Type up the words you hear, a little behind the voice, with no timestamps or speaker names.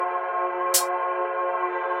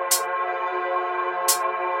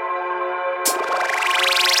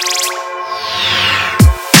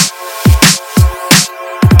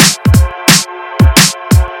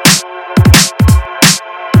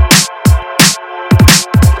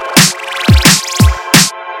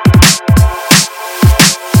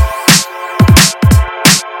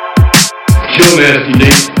know, Nasty Nate,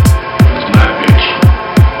 it's my bitch.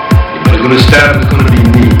 Anybody's gonna stab it, it's gonna be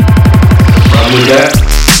me. Problem with that?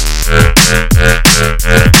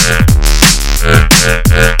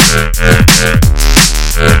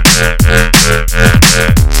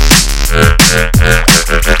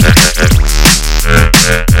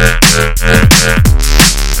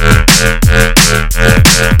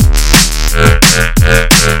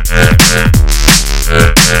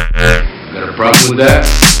 Got a problem with that?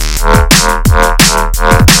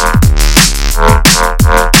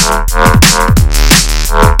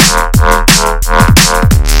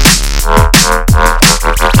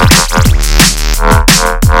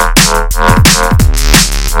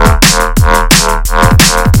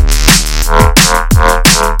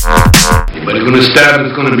 Anybody's gonna stab it,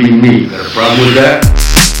 it's gonna be me. Got a problem with that?